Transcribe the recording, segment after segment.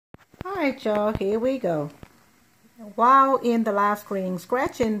All right, y'all, here we go. While in the live screen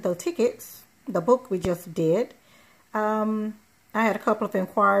scratching the tickets, the book we just did, I had a couple of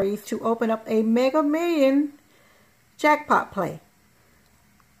inquiries to open up a Mega Million jackpot play.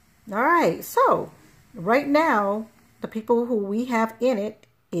 All right, so right now, the people who we have in it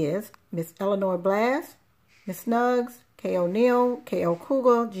is Miss Eleanor Blast, Miss Snugs, K. O'Neill, K.O.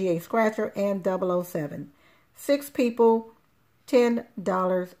 Cougar, G.A. Scratcher, and 007. 6 people,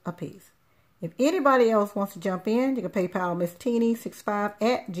 $10 a piece. If anybody else wants to jump in, you can PayPal Miss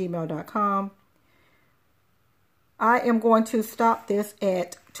Teeny65@gmail.com. I am going to stop this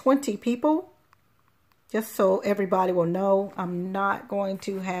at 20 people, just so everybody will know. I'm not going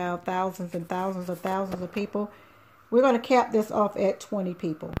to have thousands and thousands and thousands of people. We're going to cap this off at 20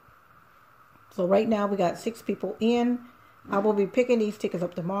 people. So right now we got 6 people in. I will be picking these tickets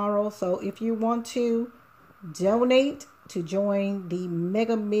up tomorrow. So if you want to donate to join the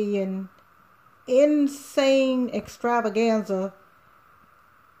Mega Million insane extravaganza,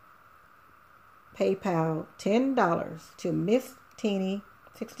 PayPal $10 to Miss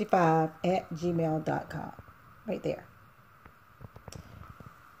Teeny65@gmail.com. Right there.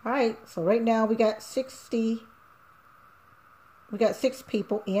 All right, so right now we got 6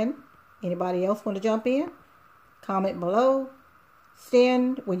 people in. Anybody else want to jump in? Comment below.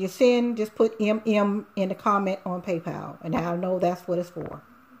 Send. When you send, just put MM in the comment on PayPal, and I'll know that's what it's for.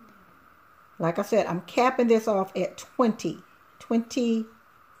 Like I said, I'm capping this off at 20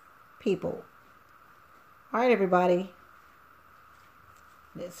 people. All right, everybody.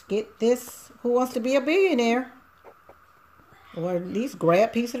 Let's get this. Who wants to be a billionaire? Or at least grab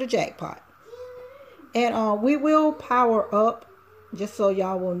a piece of the jackpot. And we will power up, just so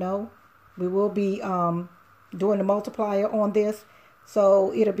y'all will know. We will be doing the multiplier on this.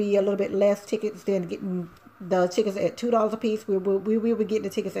 So it'll be a little bit less tickets than getting the tickets at $2 a piece. We will be getting the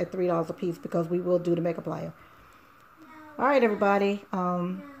tickets at $3 a piece because we will do the multiplier. All right, everybody.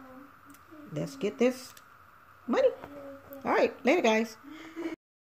 Let's get this money. All right, later, guys.